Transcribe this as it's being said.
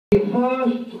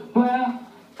first bout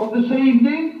of this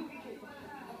evening.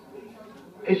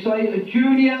 It's a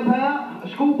junior bout, a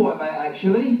schoolboy bout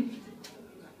actually.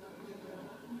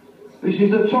 This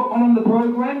is the top one on the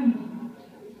programme.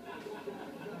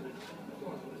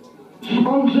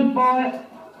 Sponsored by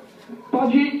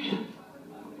Budget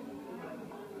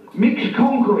Mixed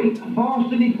Concrete,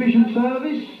 fast and efficient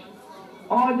service,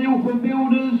 ideal for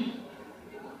builders,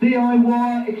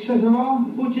 DIY, etc.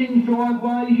 Footings,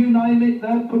 driveways, you name it,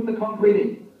 they'll put the concrete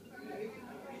in.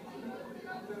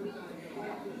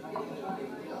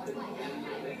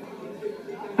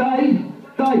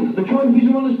 Dave, the trophies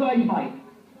are on the stage, mate.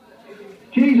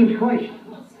 Jesus Christ.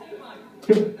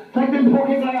 Take them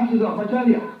pocket glasses off, I tell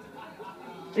you.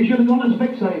 They should have gone to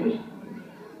Specsavers.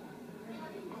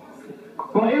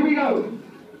 Right, here we go.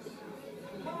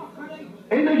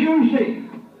 Introducing,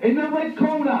 in the red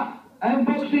corner, and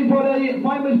boxing for the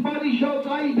famous Body Shots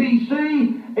ABC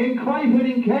in Crayford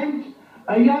in Kent,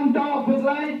 a young Dartford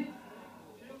lad,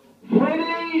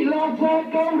 Freddie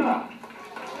Lighter Golder.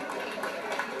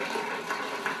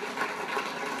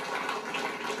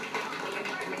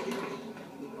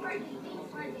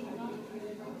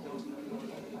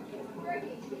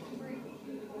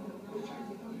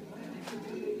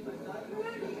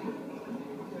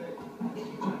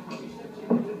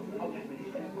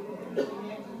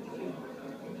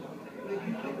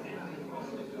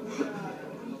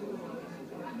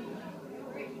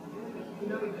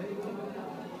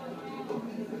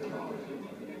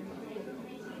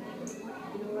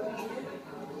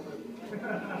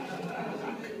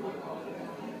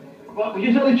 Right, we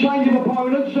just had a change of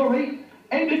opponent, sorry.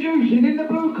 Introducing in the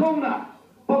blue corner,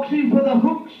 boxing for the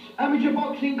Hooks Amateur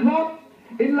Boxing Club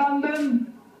in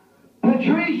London,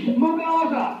 Patris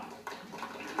Mughalzai.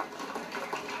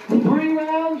 3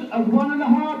 rounds of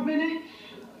 1.5 minutes.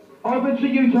 Over to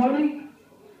you, Tony.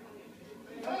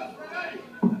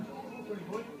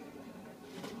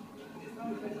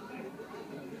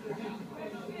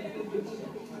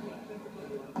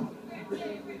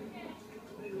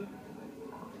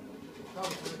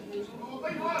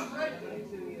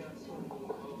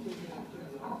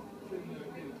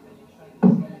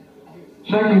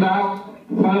 Second out,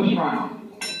 first round.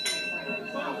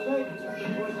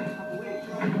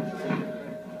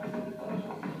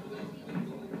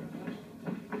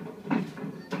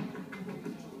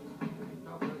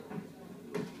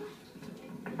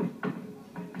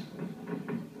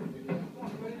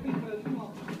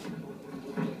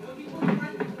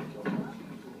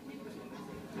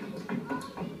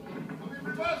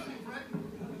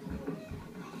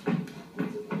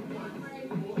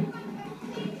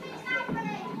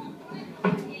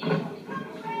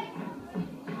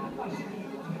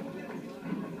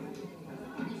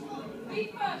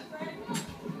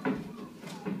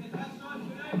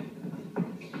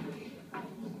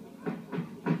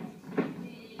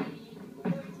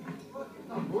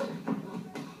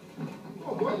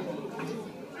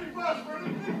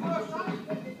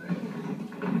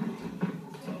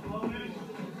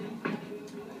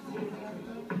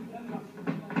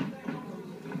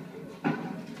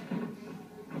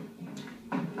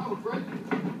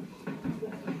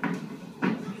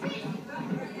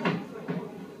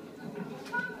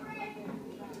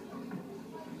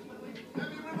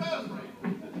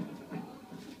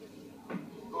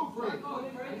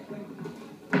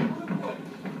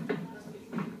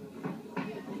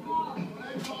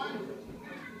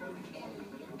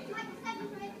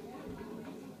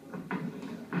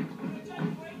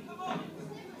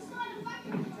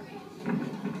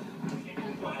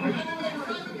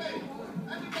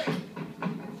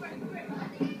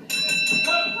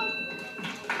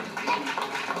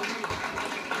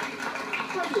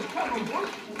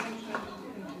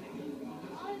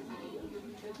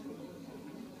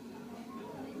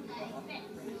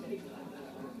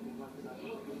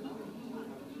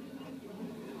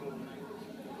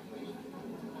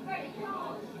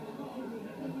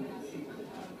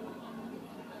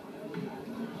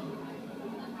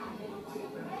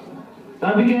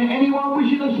 Don't forget, anyone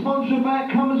wishing to sponsor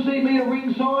back, come and see me at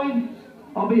ringside.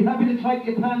 I'll be happy to take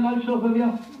your pound notes off of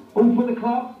you, all for the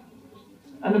club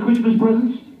and the Christmas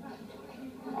presents.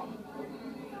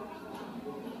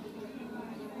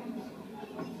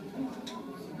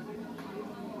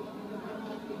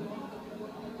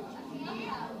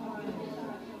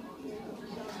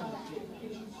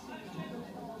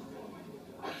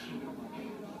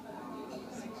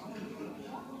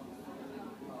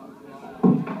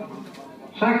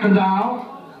 Second out,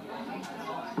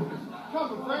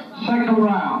 second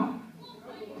round.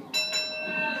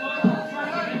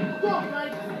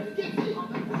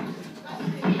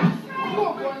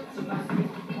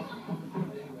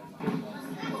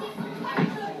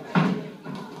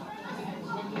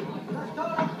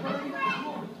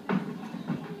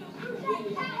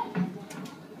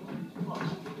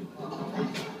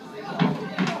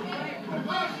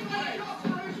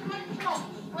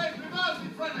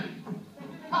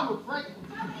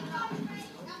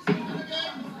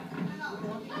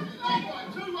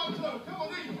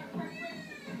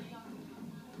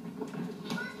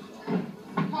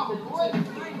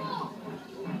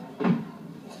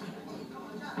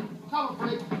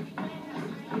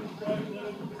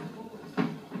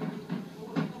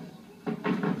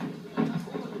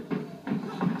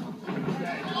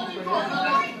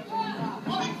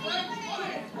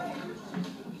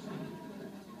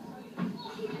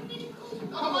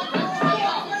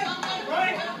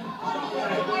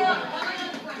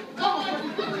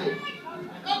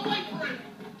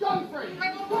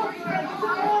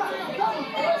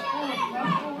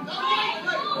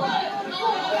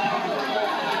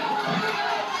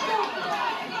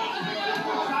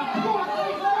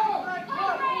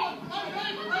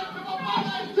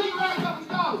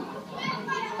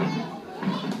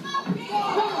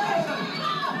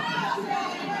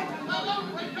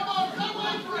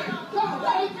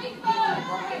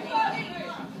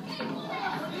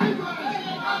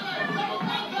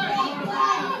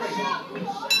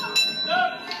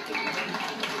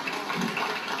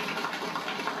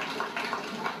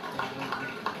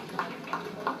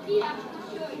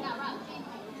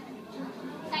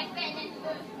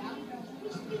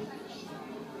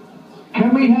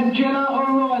 Can we have Jenna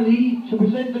O'Reilly to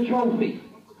present the trophy?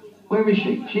 Where is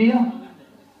she? She here?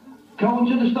 Come on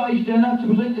to the stage, Jenna, to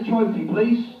present the trophy,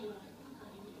 please.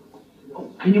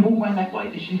 Oh, can you walk around that way?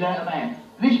 This is out of bounds.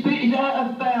 This bit is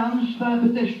out of bounds for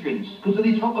pedestrians because of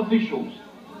the top officials.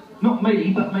 Not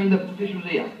me, but I mean the officials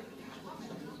here.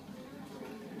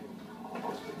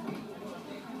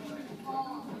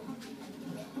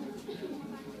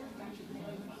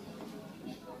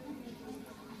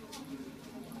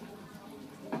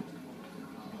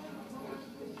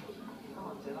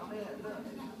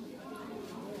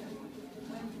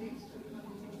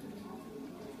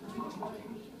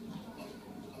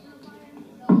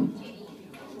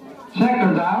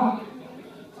 Second out.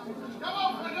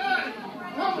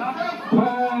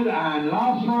 Third and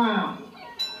last round.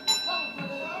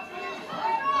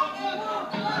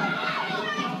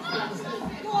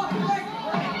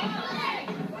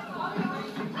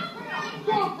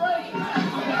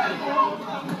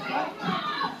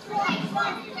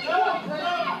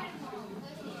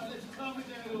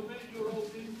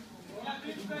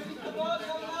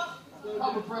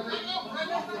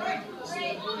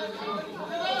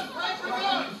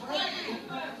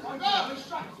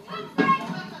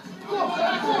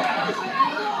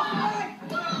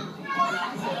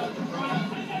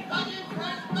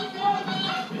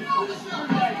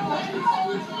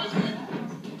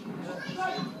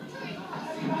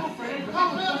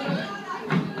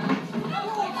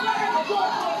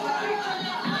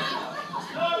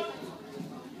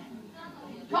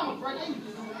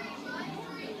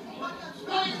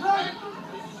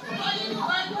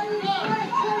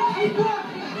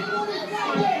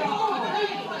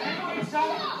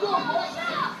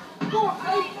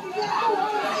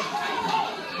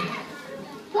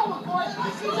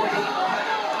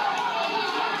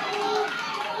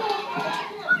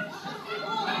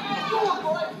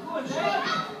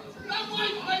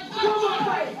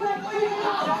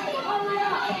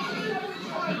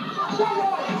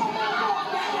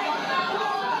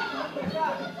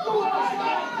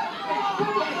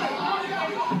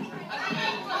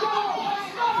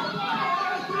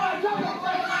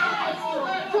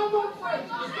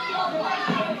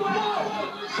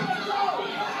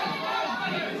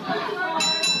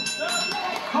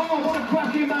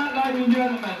 Ladies and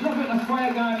gentlemen, look at the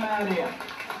fire going mad here.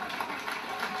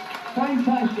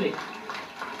 Fantastic.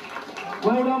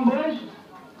 Well done, boys.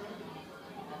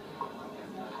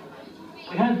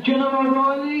 We have Jenna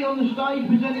O'Reilly on the stage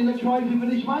presenting the trophy for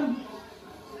this one.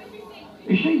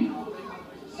 Is she?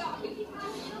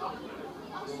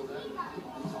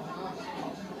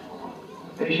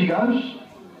 There she goes.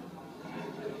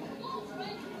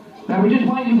 Now we're just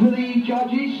waiting for the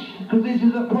judges because this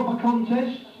is a proper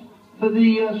contest for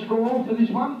the score for this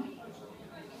one.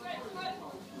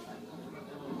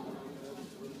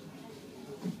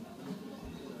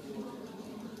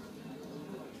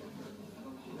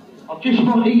 I've just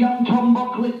spotted young Tom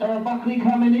Buckley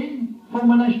coming in,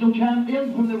 former national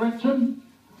champion from the Wrexham.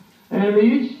 There he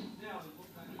is.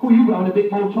 Oh, you going a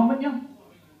bit more, Tom, haven't you?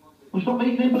 Well, stop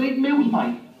eating them bleeding meals,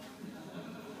 mate.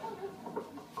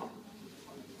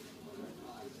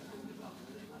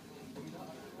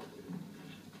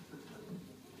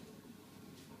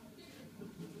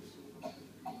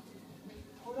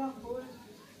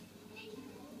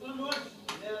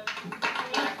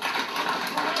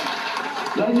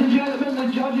 Ladies and gentlemen,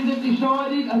 the judges have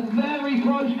decided a very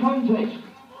close contest,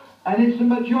 and it's the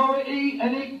majority,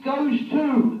 and it goes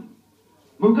to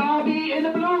Mugabe in the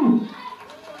blue.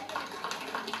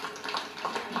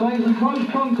 So it's a close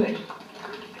contest.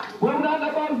 Well done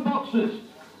to both boxers.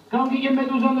 Go and get your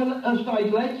medals on the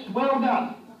stage, lads. Well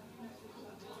done.